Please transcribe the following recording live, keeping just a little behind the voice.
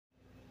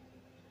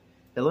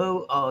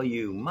Hello, all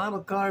you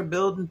model car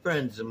building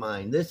friends of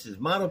mine. This is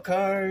Model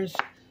Cars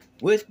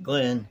with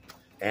Glenn,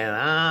 and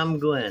I'm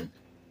Glenn.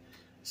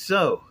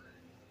 So,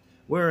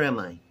 where am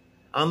I?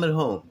 I'm at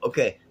home.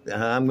 Okay,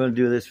 I'm going to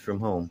do this from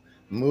home.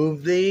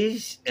 Move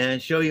these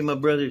and show you my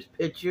brother's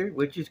picture,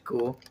 which is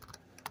cool.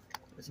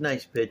 It's a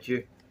nice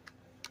picture.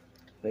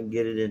 If I can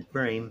get it in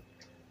frame.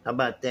 How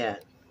about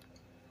that?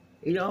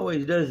 He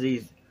always does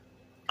these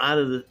out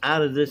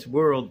of this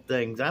world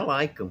things. I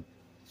like them.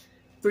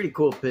 Pretty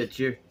cool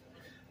picture.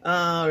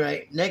 All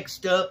right,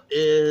 next up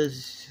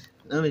is,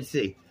 let me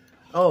see.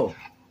 Oh,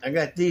 I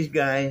got these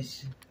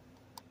guys.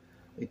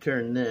 Let me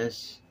turn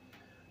this.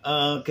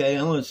 Okay,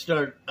 I want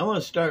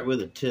to start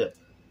with a tip.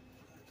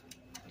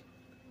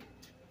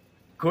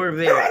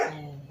 Corvette.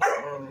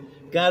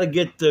 Got to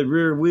get the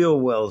rear wheel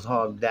wells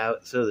hogged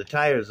out so the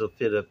tires will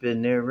fit up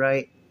in there,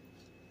 right?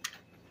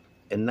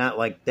 And not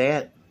like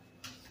that.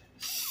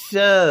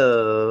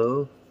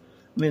 So,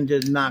 I'm going to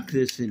just knock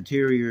this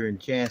interior and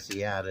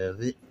chassis out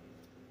of it.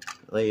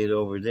 Lay it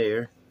over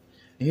there.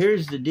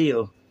 Here's the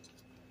deal.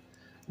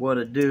 What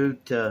I do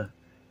to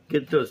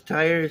get those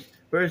tires.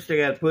 First I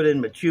got to put in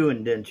my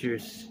chewing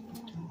dentures.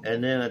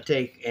 And then I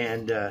take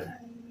and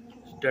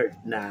start.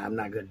 Nah, I'm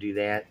not going to do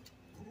that.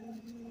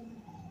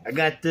 I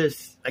got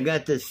this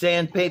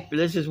sandpaper.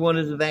 This is one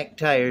of the vac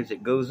tires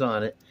that goes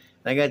on it.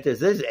 I got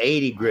this. This is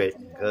 80 grit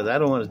because I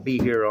don't want to be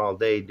here all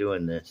day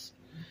doing this.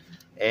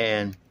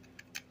 And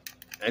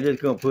I'm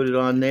just going to put it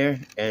on there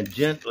and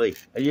gently.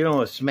 You don't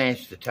want to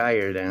smash the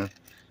tire down.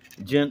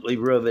 Gently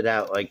rub it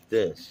out like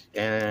this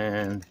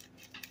and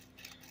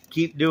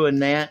keep doing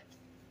that.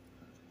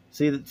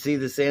 See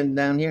the sand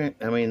down here?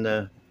 I mean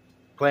the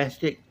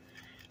plastic.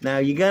 Now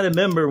you got to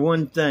remember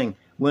one thing.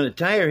 When a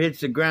tire hits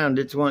the ground,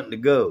 it's wanting to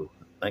go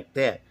like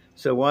that.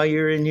 So while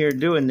you're in here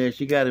doing this,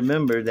 you got to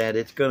remember that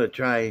it's going to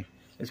try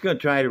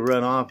to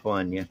run off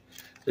on you.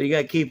 So you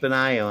got to keep an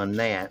eye on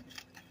that.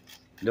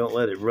 Don't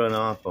let it run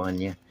off on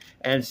you.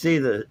 And see,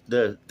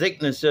 the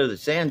thickness of the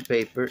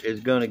sandpaper is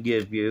going to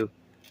give you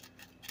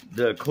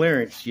the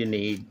clearance you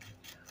need.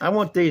 I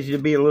want these to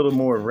be a little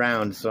more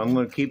round, so I'm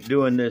going to keep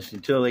doing this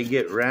until they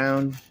get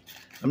round.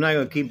 I'm not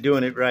going to keep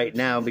doing it right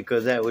now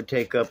because that would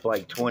take up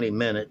like 20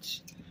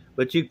 minutes.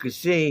 But you can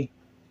see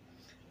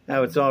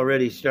how it's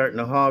already starting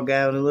to hog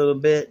out a little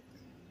bit.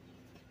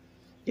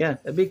 Yeah,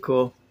 that'd be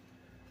cool.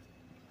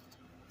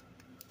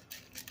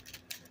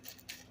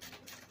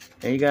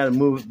 And you got to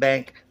move it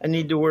back. I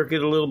need to work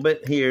it a little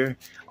bit here.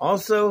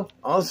 Also,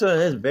 and this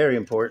is very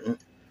important,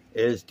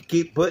 is to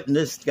keep putting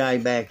this guy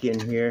back in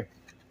here.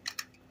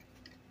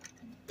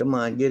 Come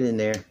on, get in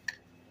there.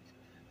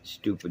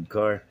 Stupid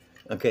car.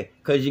 Okay,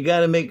 because you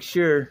got to make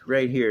sure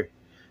right here.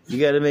 You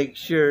got to make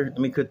sure. Let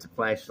me put the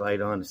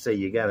flashlight on to say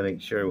you got to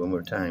make sure one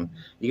more time.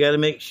 You got to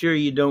make sure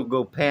you don't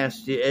go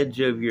past the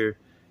edge of your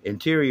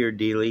interior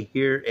dealie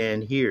here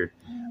and here,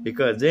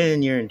 because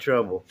then you're in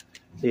trouble.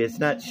 See, it's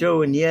not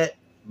showing yet,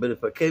 but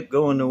if I keep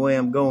going the way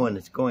I'm going,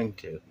 it's going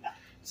to.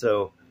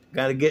 So,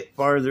 got to get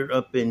farther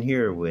up in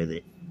here with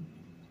it.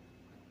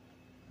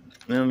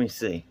 Let me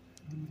see.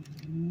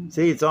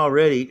 See, it's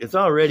already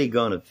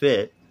going to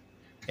fit.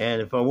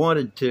 And if I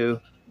wanted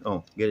to,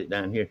 oh, get it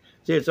down here.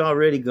 See, it's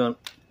already going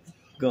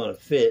to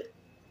fit.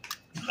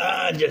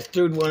 I just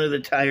threw one of the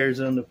tires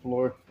on the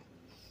floor.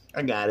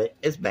 I got it.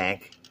 It's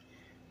back.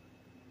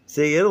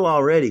 See, it'll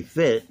already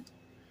fit,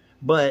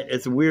 but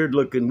it's a weird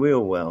looking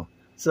wheel well.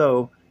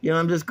 So, you know,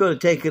 I'm just going to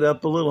take it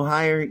up a little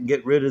higher,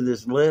 get rid of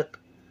this lip,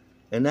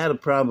 and that'll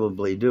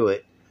probably do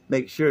it.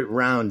 Make sure it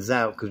rounds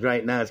out, because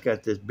right now it's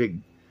got this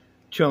big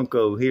chunk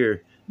over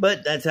here.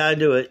 But that's how I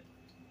do it,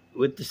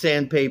 with the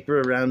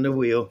sandpaper around the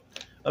wheel.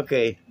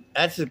 Okay,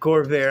 that's the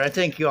Corvair. I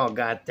think you all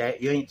got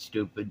that. You ain't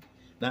stupid.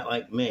 Not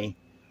like me.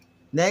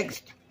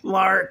 Next,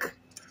 Lark.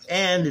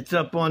 And it's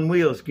up on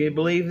wheels. Can you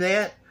believe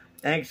that?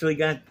 Actually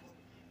got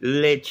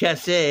Le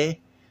Chassis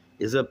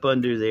is up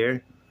under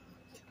there.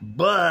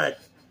 But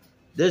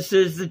this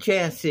is the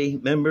chassis.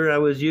 Remember, I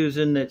was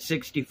using that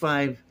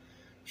 65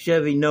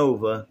 Chevy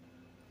Nova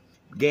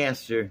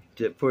gasser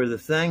for the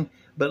thing.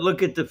 But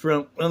look at the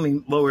front. Let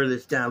me lower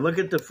this down. Look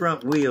at the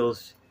front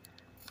wheels.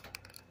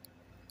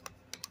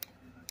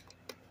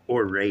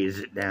 Or raise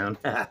it down.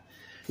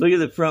 Look at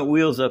the front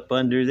wheels up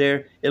under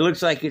there. It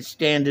looks like it's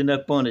standing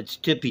up on its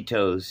tippy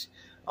toes.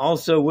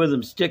 Also, with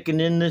them sticking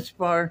in this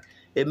far,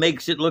 it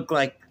makes it look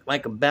like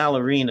a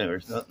ballerina or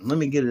something. Let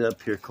me get it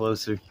up here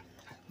closer.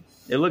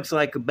 It looks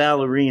like a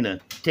ballerina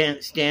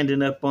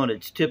standing up on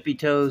its tippy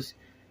toes.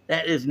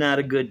 That is not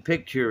a good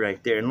picture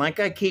right there. And like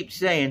I keep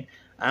saying,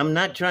 I'm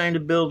not trying to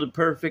build a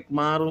perfect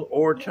model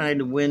or trying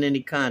to win any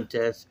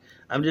contests.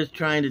 I'm just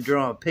trying to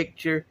draw a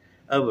picture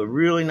of a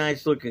really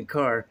nice looking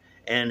car.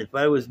 And if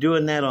I was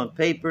doing that on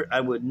paper,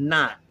 I would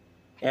not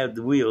have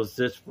the wheels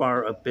this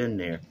far up in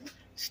there.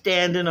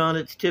 Standing on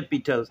its tippy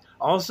toes.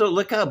 Also,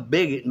 look how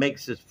big it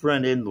makes this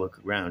front end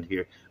look around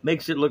here.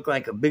 Makes it look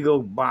like a big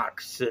old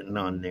box sitting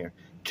on there.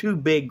 Too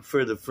big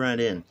for the front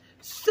end.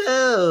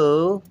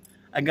 So,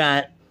 I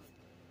got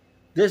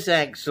this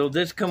axle.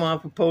 This come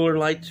off a Polar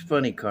Lights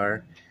funny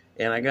car.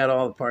 and I got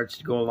all the parts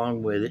to go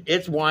along with it.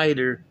 It's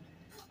wider.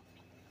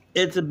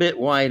 It's a bit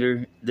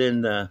wider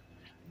than the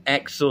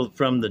axle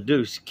from the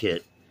Deuce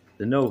kit,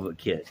 the Nova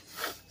kit.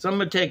 So I'm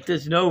going to take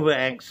this Nova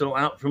axle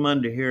out from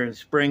under here and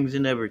springs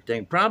and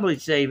everything. Probably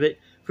save it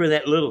for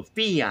that little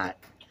Fiat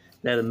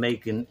that I'm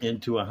making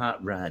into a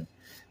hot rod.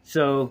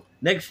 So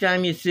next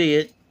time you see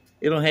it,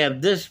 it'll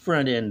have this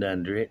front end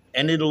under it,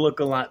 and it'll look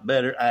a lot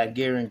better, I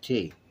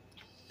guarantee.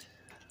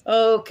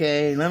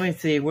 Okay, let me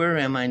see. Where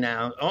am I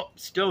now? Oh,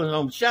 still at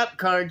home. Shop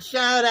card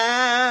shout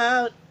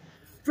out.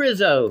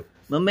 Frizzo,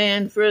 my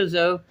man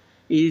Frizzo.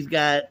 He's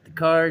got the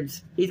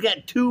cards. He's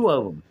got 2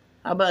 of them.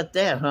 How about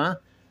that, huh?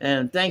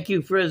 And thank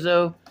you,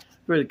 Frizzo,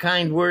 for the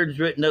kind words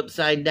written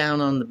upside down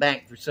on the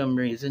back for some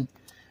reason.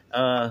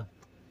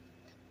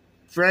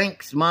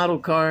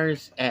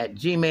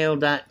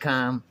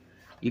 franksmodelcars@gmail.com.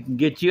 You can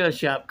get you a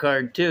shop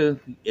card, too,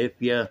 if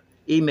you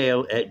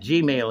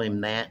gmail him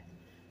that.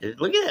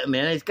 Look at that,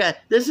 man.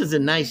 This is a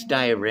nice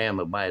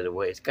diorama, by the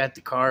way. It's got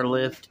the car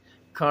lift,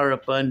 car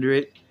up under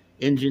it,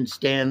 engine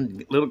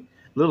stand,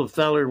 little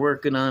feller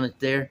working on it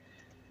there.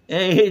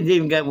 And he's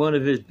even got one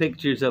of his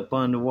pictures up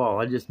on the wall.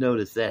 I just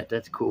noticed that.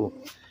 That's cool.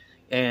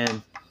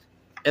 And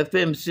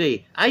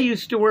FMC. I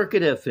used to work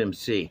at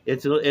FMC.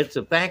 It's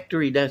a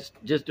factory that's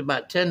just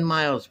about 10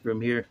 miles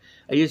from here.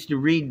 I used to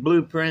read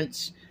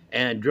blueprints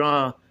and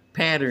draw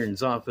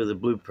patterns off of the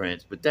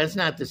blueprints, but that's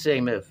not the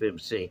same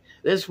FMC.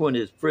 This one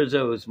is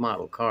Frizzo's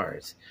Model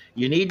Cars.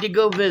 You need to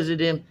go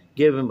visit him,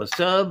 give him a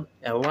sub,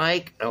 a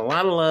like, a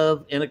lot of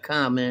love, and a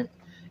comment,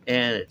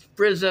 and it's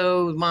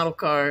Frizzo's Model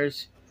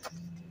Cars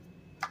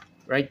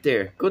right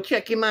there. Go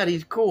check him out.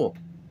 He's cool.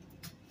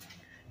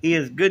 He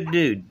is a good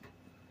dude.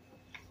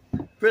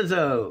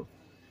 Frizzo.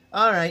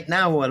 All right,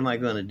 now what am I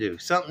going to do?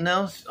 Something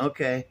else?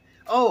 Okay.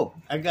 Oh,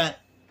 I got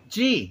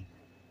G.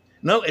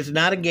 No, it's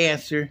not a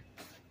gasser.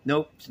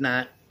 Nope, it's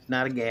not. It's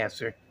not a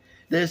gasser.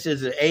 This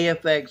is an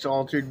AFX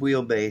altered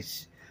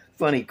wheelbase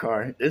funny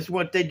car. This is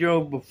what they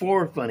drove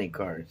before funny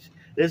cars.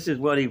 This is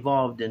what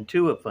evolved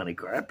into a funny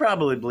car. I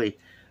probably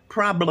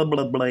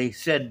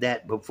said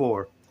that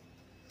before.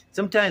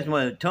 Sometimes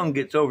my tongue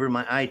gets over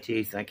my eye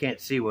teeth, I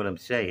can't see what I'm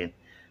saying.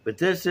 But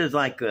this is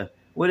like a,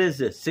 what is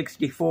this,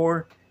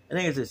 64? I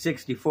think it's a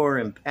 64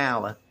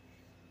 Impala.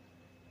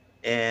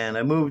 And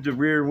I moved the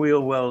rear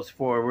wheel wells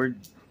forward.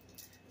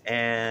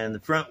 And the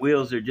front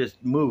wheels are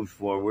just moved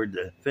forward.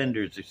 The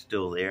fenders are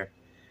still there.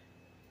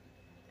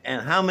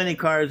 And how many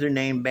cars are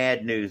named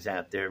Bad News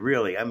out there?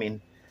 Really, I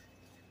mean,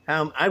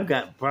 I've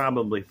got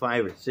probably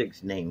 5 or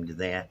 6 named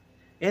that.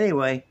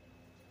 Anyway,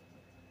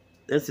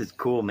 this is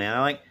cool,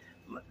 man.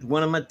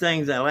 One of my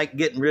things, I like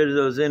getting rid of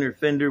those inner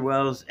fender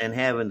wells and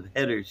having the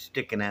headers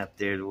sticking out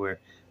there to where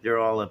they're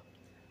all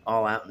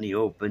out in the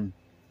open.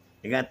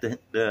 I got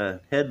the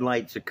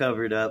headlights are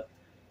covered up.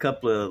 A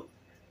couple of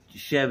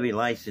Chevy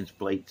license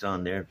plates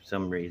on there for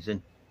some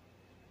reason.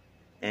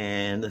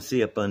 And let's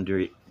see up under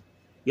it.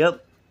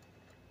 Yep.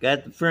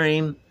 Got the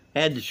frame.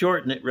 Had to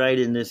shorten it right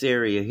in this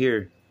area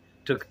here.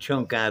 Took a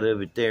chunk out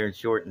of it there and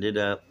shortened it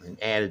up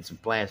and added some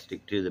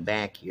plastic to the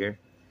back here.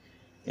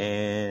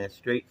 And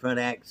straight front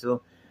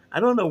axle. I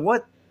don't know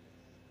what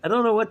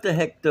the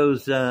heck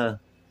those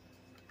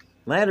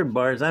ladder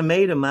bars. I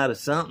made them out of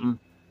something.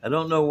 I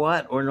don't know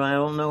what, or I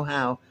don't know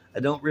how. I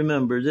don't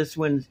remember. This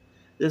one's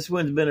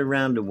been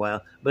around a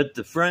while. But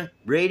the front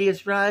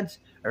radius rods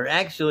are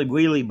actually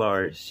wheelie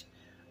bars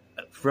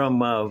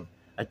from I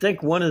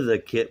think one of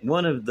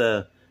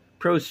the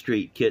Pro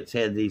Street kits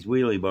had these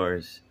wheelie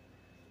bars.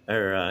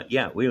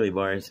 Wheelie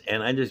bars.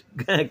 And I just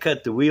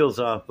cut the wheels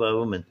off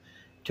of them and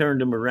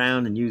turned them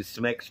around and used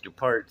some extra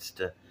parts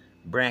to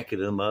bracket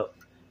them up.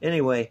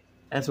 Anyway,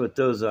 that's what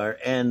those are.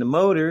 And the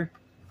motor,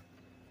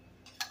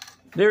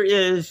 there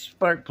is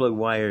spark plug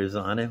wires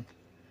on him.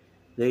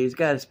 He's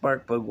got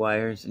spark plug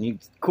wires and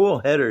cool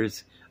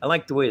headers. I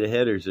like the way the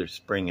headers are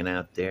springing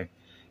out there.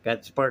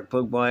 Got spark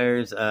plug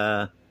wires,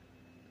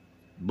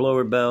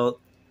 blower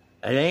belt.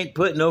 I ain't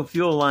put no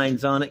fuel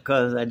lines on it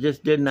because I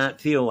just did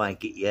not feel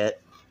like it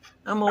yet.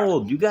 I'm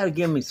old. You got to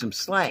give me some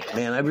slack,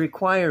 man. I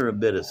require a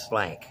bit of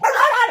slack.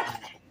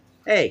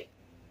 Hey,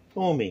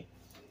 homie.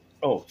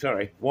 Oh,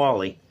 sorry,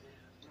 Wally.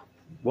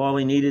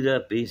 Wally needed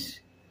up.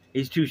 He's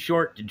too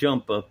short to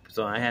jump up,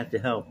 so I had to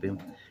help him.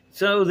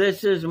 So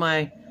this is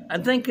my,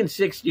 I'm thinking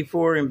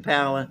 64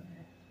 Impala.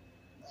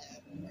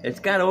 It's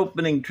got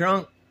opening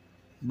trunk,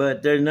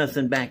 but there's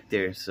nothing back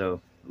there,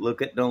 so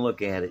don't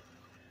look at it.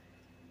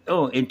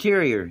 Oh,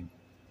 interior.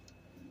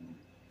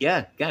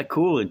 Yeah, got a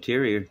cool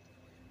interior.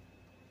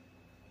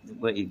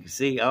 But you can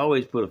see, I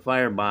always put a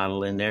fire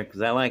bottle in there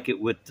because I like it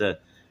with the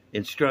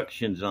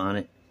instructions on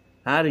it.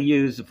 How to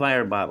use the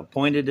fire bottle.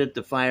 Point it at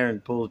the fire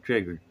and pull the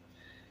trigger.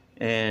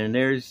 And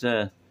there's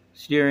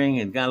steering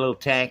and got a little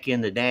tack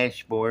in the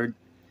dashboard.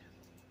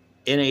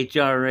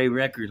 NHRA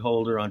record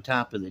holder on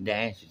top of the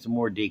dash. Some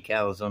more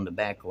decals on the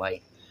back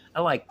light.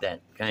 I like that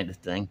kind of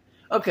thing.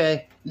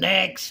 Okay,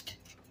 next.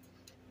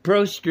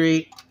 Pro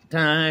Street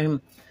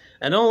time.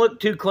 I don't look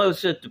too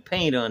close at the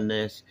paint on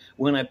this.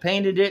 When I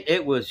painted it,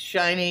 it was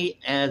shiny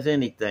as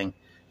anything.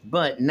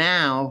 But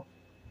now,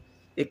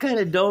 it kind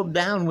of dulled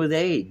down with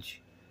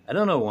age. I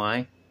don't know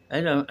why. I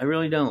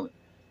really don't.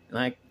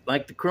 Like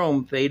the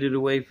chrome faded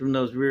away from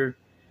those rear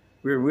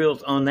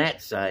wheels on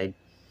that side.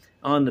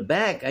 On the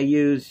back, I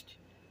used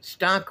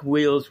stock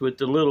wheels with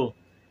the little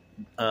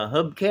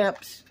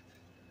hubcaps.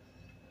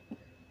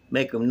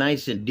 Make them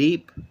nice and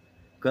deep.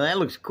 Because that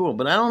looks cool.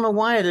 But I don't know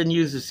why I didn't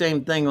use the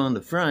same thing on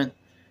the front.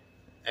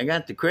 I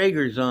got the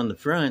Kragers on the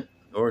front,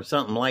 or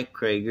something like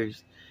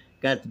Kragers.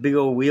 Got the big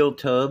old wheel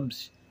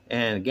tubs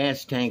and a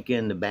gas tank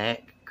in the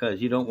back,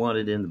 because you don't want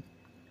it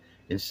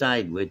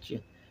inside with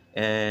you.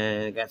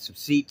 And I got some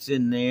seats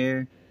in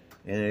there.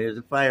 And there's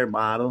a fire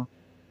bottle.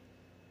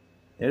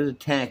 There's a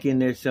tack in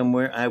there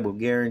somewhere, I will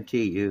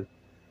guarantee you.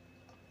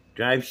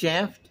 Drive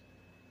shaft?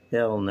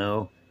 Hell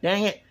no.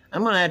 Dang it.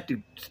 I'm going to have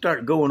to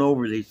start going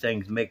over these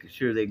things, making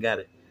sure they got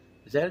it.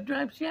 Is that a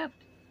drive shaft?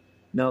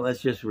 No,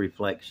 that's just a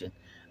reflection.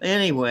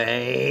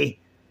 Anyway,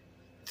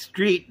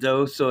 street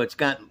though, so it's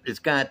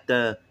got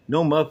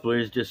no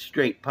mufflers, just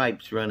straight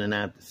pipes running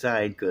out the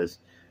side, because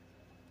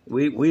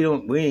we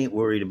ain't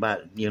worried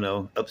about,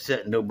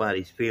 upsetting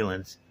nobody's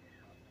feelings.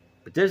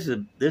 But this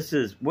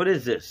is what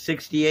is this?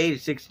 68 or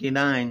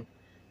 69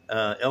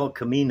 El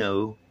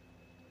Camino.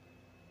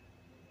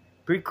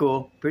 Pretty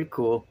cool, pretty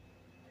cool.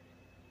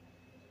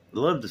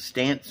 Love the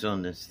stance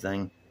on this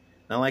thing.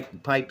 I like the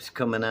pipes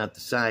coming out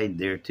the side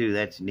there too.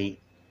 That's neat.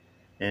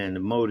 And the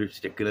motor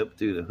sticking up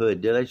through the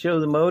hood. Did I show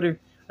the motor?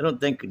 I don't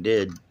think I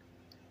did.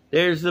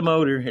 There's the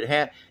motor.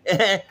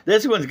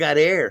 This one's got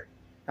air.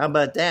 How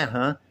about that,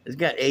 huh? It's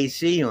got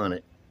AC on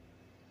it.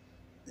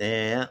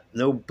 Yeah,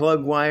 no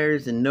plug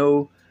wires and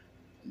no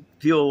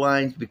fuel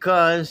lines,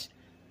 because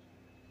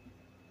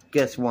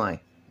guess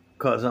why?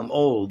 Because I'm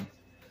old.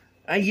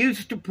 I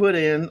used to put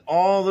in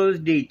all those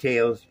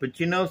details, but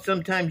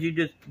sometimes you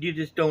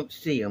just don't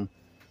see them,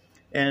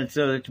 and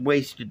so it's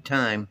wasted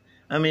time.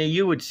 I mean,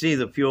 you would see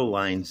the fuel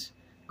lines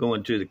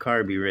going through the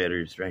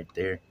carburetors right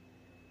there,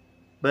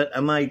 but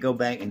I might go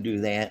back and do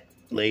that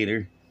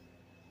later.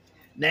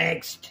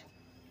 Next.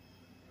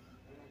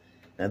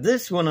 Now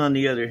this one, on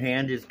the other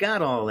hand, has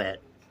got all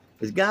that.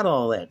 It's got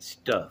all that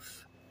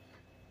stuff.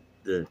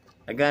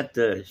 I got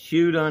the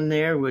chute on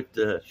there with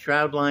the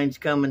shroud lines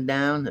coming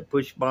down, the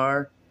push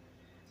bar,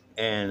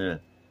 and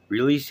a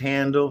release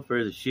handle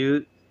for the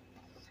chute.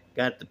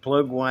 Got the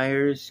plug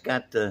wires.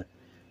 Got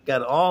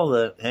all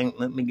the.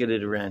 Let me get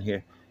it around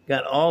here.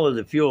 Got all of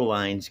the fuel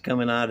lines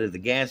coming out of the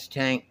gas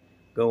tank,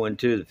 going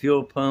to the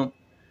fuel pump,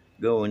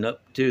 going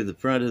up to the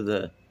front of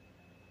the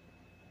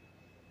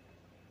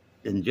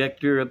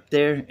injector up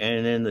there,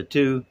 and then the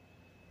two.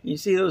 You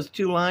see those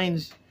two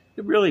lines?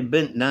 They're really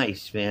bent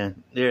nice,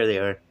 man. There they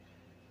are.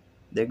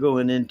 They're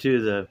going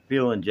into the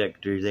fuel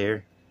injector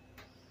there.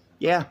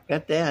 Yeah,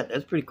 got that.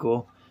 That's pretty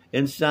cool.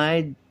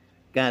 Inside,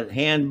 got a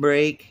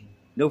handbrake.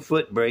 No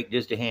foot brake,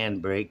 just a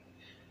handbrake.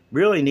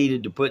 Really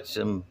needed to put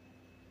some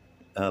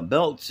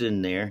belts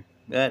in there.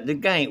 The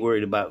guy ain't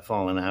worried about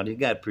falling out. He's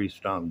got a pretty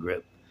strong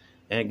grip.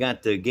 And it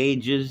got the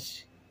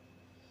gauges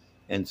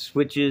and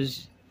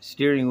switches,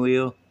 steering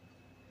wheel.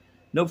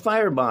 No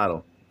fire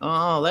bottle.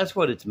 Oh, that's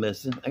what it's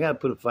missing. I got to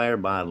put a fire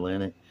bottle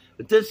in it.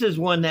 But this is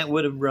one that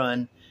would have run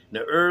in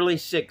the early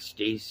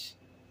 60s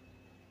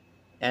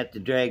at the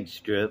drag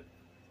strip.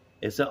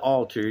 It's an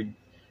altered.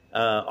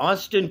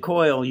 Austin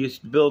Coyle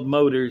used to build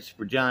motors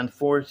for John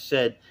Force.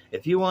 Said,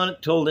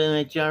 told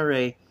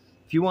NHRA,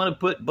 if you want to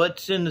put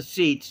butts in the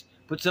seats,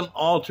 put some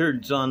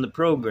altereds on the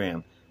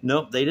program.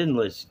 Nope, they didn't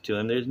listen to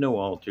him. There's no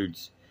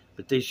altereds.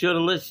 But they should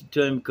have listened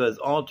to him, because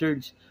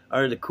altereds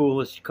are the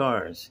coolest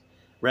cars.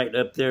 Right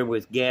up there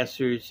with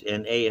gassers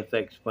and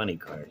AFX funny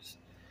cars.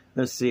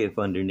 Let's see if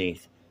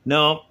underneath.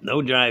 No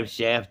drive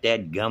shaft,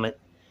 dadgummit.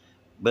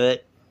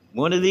 But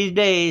one of these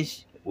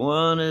days,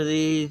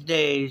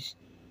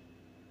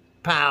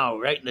 pow,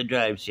 right in the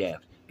drive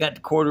shaft. Got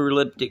the quarter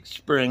elliptic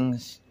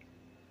springs.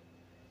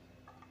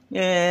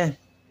 Yeah,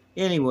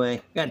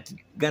 anyway,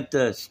 got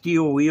the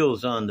steel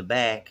wheels on the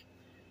back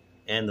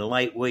and the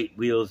lightweight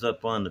wheels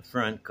up on the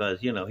front, because,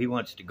 he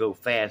wants to go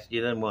fast. He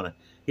don't want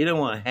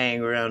to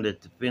hang around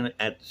at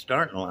the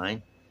starting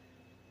line.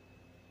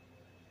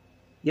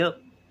 Yep.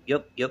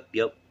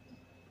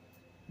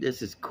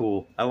 This is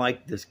cool. I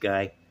like this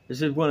guy.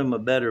 This is one of my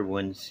better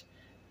ones.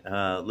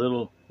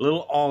 Little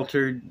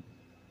altered.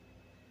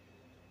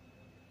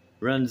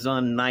 Runs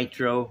on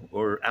nitro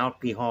or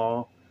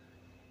alcohol,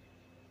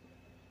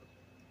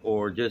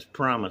 or just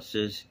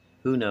promises.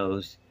 Who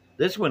knows?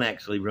 This one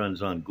actually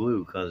runs on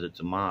glue, because it's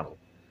a model.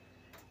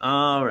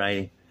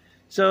 Alrighty.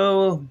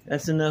 So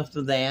that's enough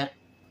of that.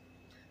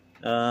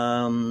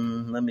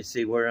 Let me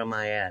see, where am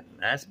I at?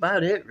 That's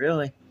about it,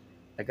 really.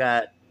 I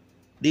got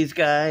these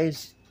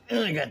guys, and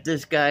I got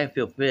this guy,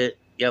 feel fit.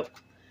 Yep.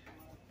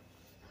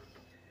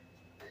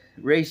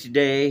 Race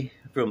day,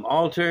 from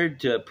altered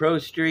to Pro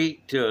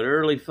Street to an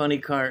early funny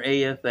car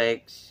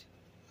AFX.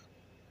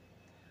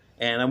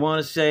 And I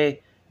want to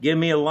say, give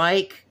me a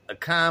like, a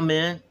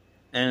comment,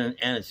 and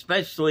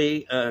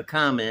especially a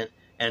comment,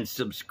 and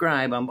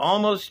subscribe. I'm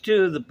almost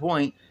to the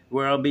point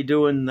where I'll be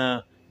doing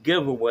the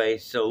giveaway,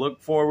 so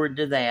look forward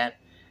to that.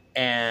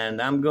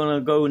 And I'm going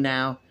to go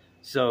now.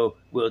 So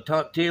we'll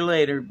talk to you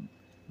later.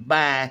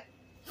 Bye.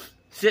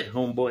 Sit,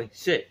 homeboy.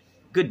 Sit.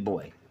 Good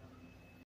boy.